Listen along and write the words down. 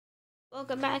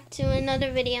Welcome back to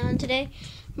another video, and today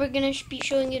we're going to be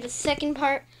showing you the second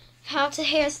part of how to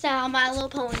hairstyle My Little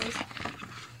Ponies.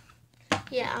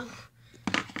 Yeah.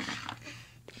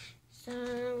 So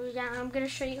I'm going to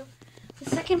show you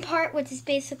the second part, which is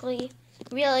basically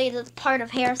really the part of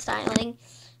hairstyling.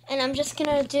 And I'm going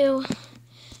to do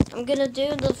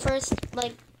the first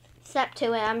step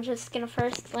to it. I'm going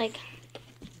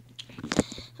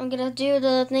to do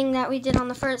the thing that we did on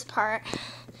the first part.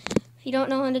 If you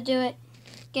don't know how to do it,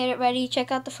 get it ready.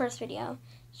 Check out the first video.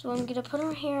 So I'm going to put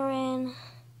her hair in.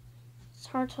 It's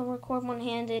hard to record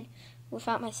one-handed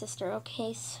without my sister,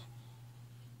 okay?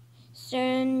 So,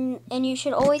 and you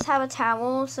should always have a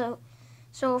towel, so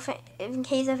if in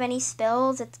case of any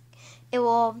spills, it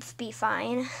will be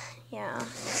fine. Yeah,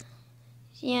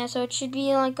 so it should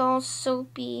be like all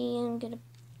soapy. I'm going to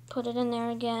put it in there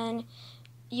again.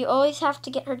 You always have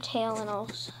to get her tail in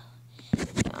also.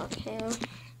 Okay.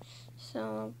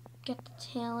 So, get the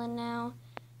tail in now.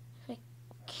 If I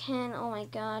can. Oh my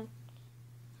god.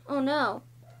 Oh no.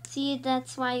 See,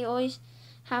 that's why you always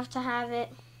have to have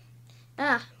it.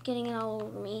 I'm getting it all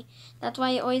over me. That's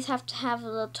why you always have to have a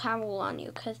little towel on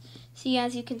you. Because, see,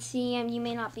 as you can see, you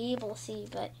may not be able to see,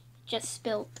 but just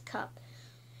spilled the cup.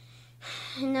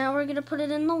 And now we're going to put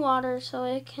it in the water so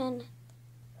it can,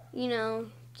 do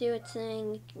its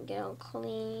thing. You can get all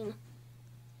clean.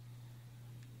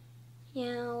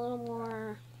 Yeah, a little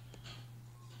more.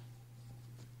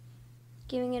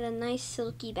 Giving it a nice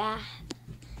silky bath.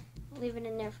 Leave it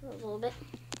in there for a little bit.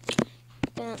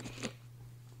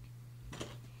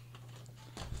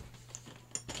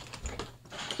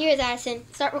 Here's Addison.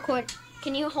 Start recording.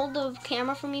 Can you hold the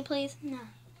camera for me, please? No.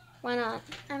 Why not?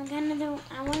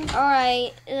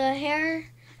 Alright, the hair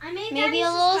maybe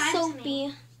a little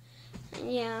soapy.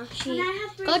 Yeah,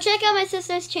 go check out my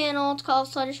sister's channel. It's called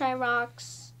Fluttershy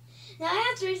Rocks. Now I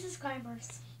have 3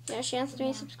 subscribers. Yeah, she has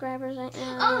 3 subscribers right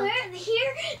now. Oh,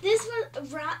 here, this was,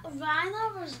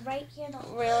 Ryla was right here.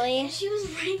 Really? She was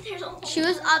right there the whole time. She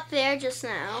was up there just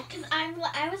now. Because I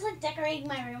was decorating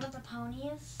my room with the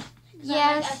ponies.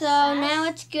 Yeah, so now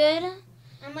it's good.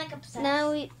 I'm obsessed.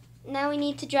 Now we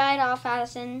need to dry it off,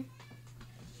 Addison.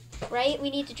 Right? We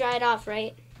need to dry it off,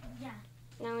 right? Yeah.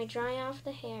 Now we dry off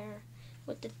the hair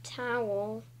with the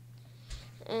towel.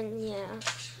 And yeah.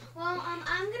 Well, I'm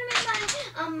gonna make a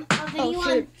video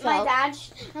on my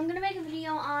dad's. I'm gonna make a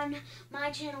video on my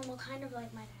channel, well, kind of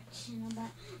like my dad's channel,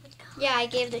 but yeah, I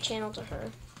gave the channel to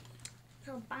her.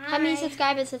 So bye. How many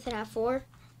subscribers does it have? 4?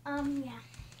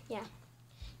 Yeah.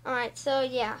 All right, so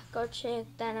yeah, go check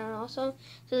that out also.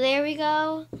 So there we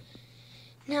go.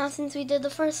 Now, since we did the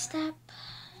first step,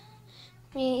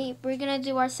 we're gonna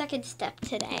do our second step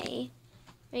today.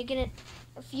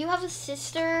 If you have a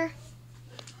sister.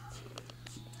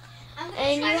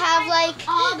 And you have or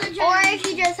if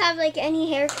you just have any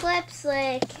hair clips,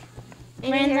 random, I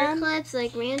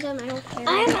don't care.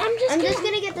 I'm just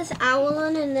gonna get this owl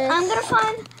on and this. I'm gonna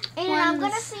find, and I'm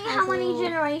gonna see how many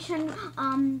generation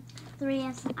 3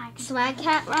 is. Swag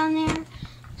cat on there.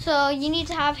 So you need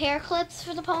to have hair clips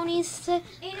for the ponies. Ozzy,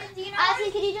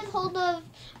 can you just hold the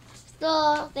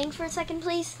thing for a second,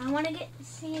 please? I want to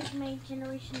see if my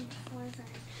generation 4 is.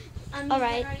 All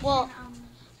right. Well.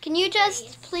 Can you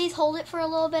just please hold it for a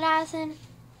little bit, Addison?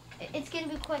 It's going to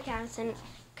be quick, Addison,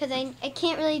 because I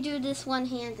can't really do this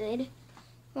one-handed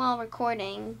while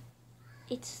recording.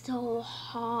 It's so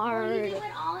hard. Well, you do it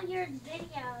all your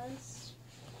videos.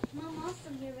 Well, most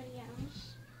of your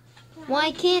videos. Well,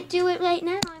 I can't do it right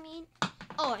now.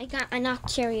 I knocked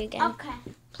Cherry again.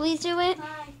 Okay. Please do it.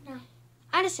 Why? No.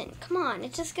 Addison, come on.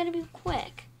 It's just going to be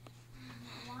quick.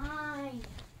 Why?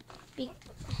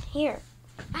 Here.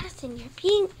 Addison, you're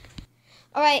being...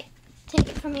 Alright, take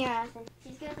it from here, Addison.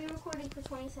 She's going to be recording for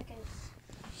 20 seconds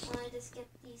while I just get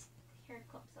these hair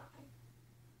clips on.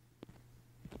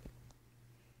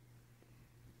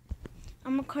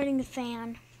 I'm recording the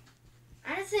fan.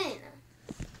 Addison,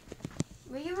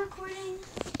 were you recording?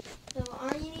 So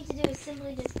all you need to do is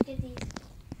simply just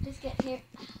get hair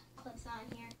clips on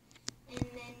here. And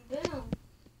then boom,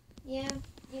 you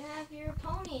have your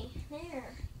pony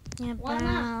there. Yeah, why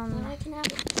not? Well, I can have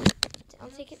it. I'll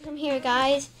take it from here,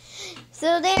 guys.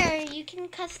 So there, you can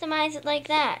customize it like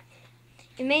that.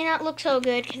 It may not look so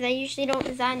good because I usually don't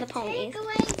design the ponies. Take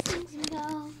away things,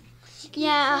 go.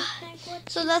 Yeah.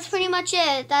 So that's pretty much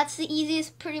it. That's the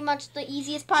easiest, pretty much the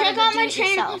easiest part of it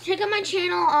yourself. Check out my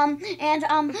channel.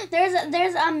 There's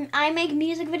I make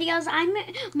music videos.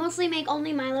 Mostly make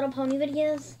only My Little Pony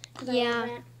videos.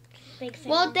 Yeah.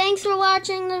 Well, thanks for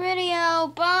watching the video.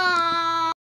 Bye.